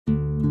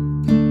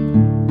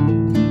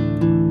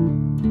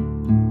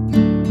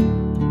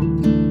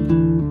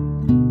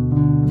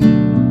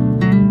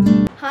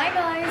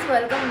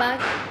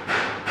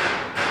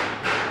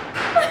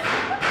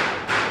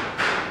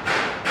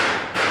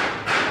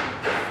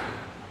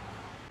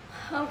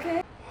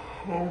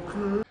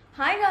Okay.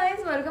 Hi guys,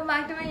 welcome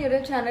back to my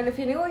YouTube channel. If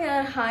you're new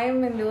here, hi,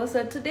 I'm Mindu.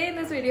 So today in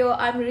this video,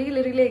 I'm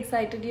really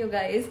excited you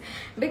guys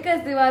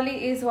because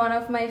Diwali is one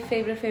of my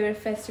favorite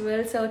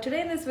festivals. So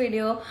today in this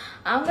video,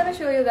 I'm gonna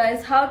show you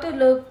guys how to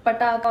look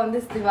Pataka on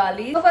this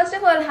Diwali. So first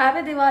of all,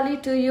 happy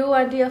Diwali to you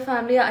and to your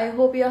family. I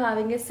hope you're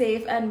having a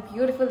safe and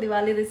beautiful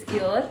Diwali this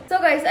year. So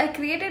guys, I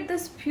created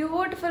this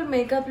beautiful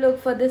makeup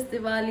look for this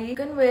Diwali. You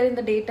can wear in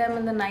the daytime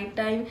and the night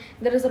time.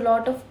 There is a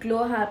lot of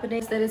glow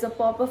happening. There is a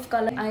pop of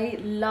color. I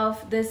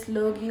love this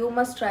look. You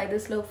must try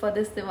this look for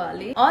this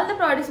Diwali. All the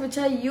products which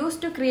I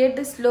used to create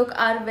this look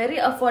are very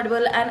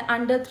affordable and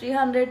under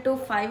 300 to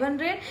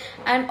 500,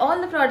 and all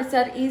the products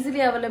are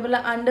easily available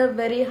under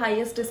very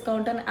highest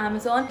discount on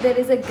Amazon. There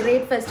is a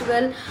great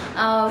festival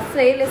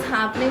sale is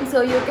happening,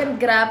 so you can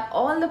grab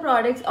all the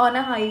products on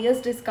a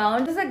highest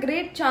discount. This is a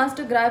great chance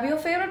to grab your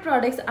favorite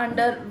products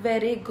under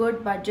very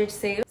good budget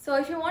sale. So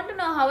if you want to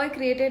know how I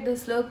created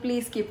this look,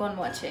 please keep on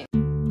watching.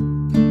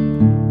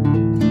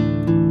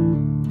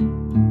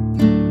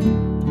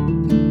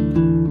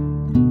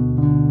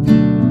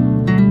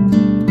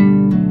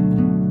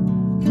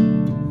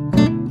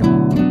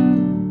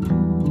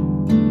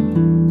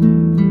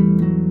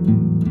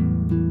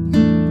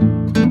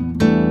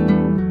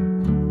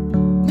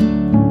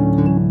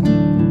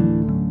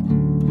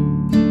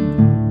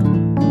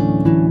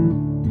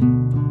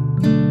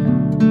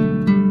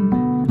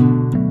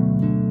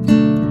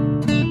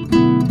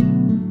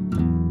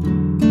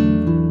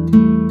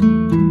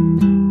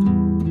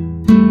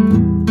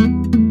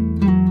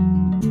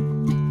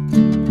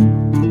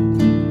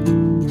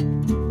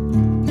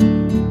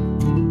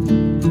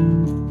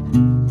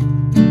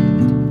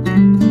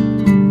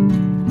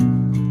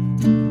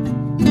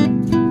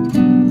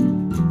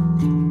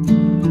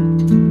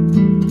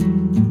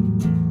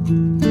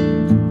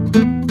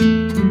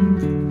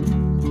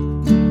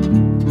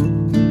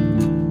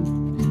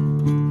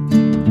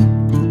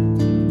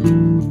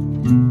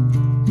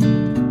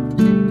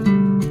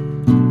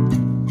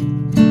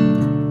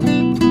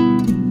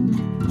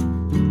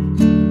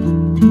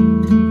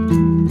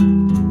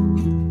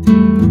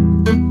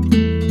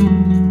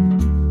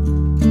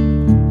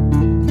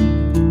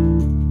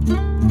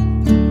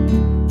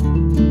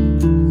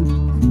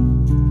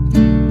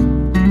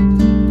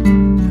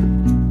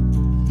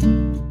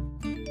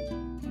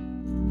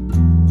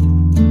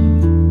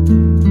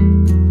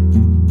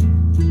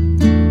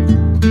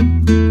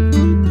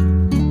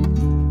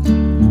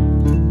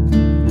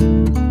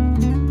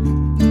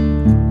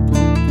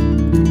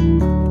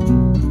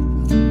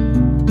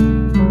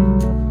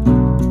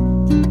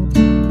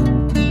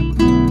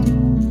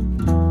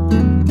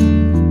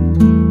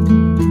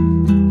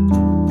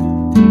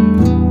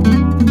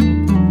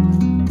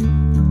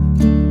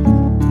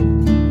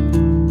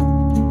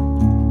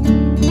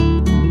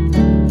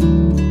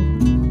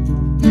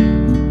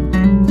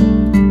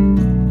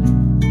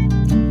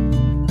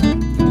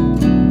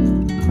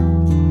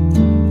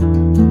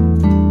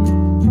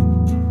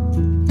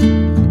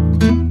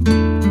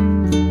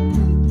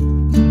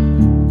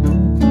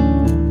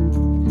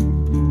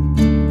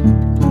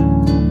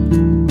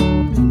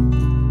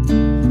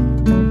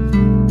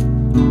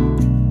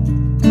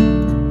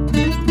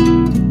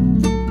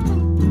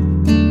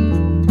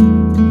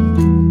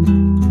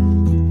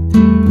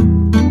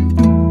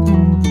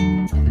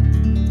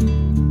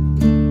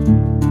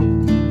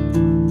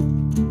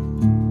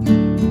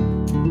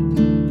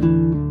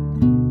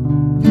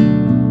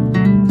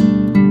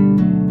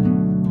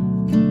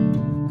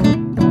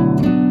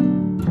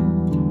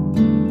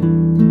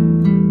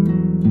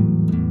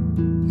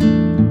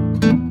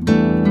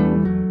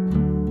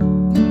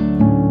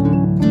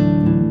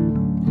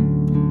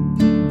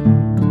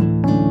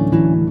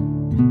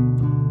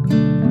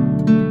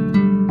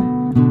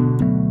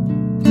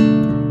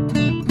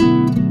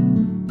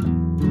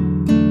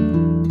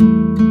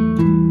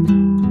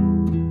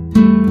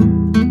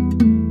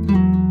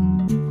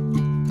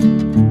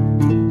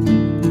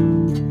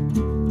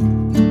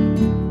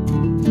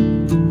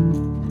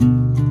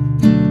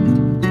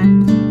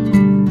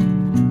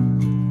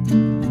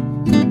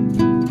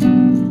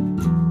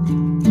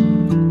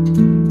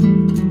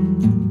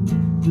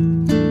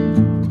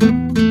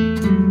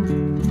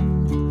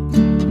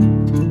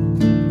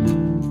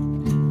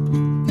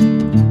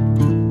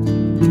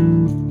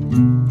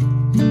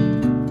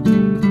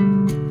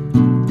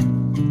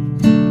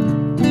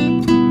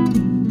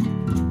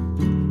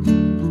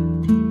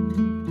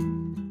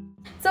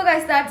 So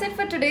guys, that's it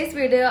for today's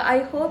video. I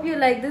hope you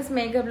like this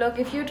makeup look.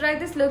 If you try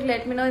this look,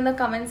 let me know in the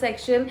comment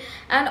section,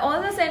 and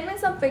also send me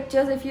some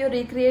pictures if you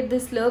recreate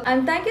this look.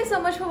 And thank you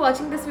so much for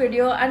watching this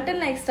video. Until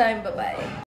next time, bye bye.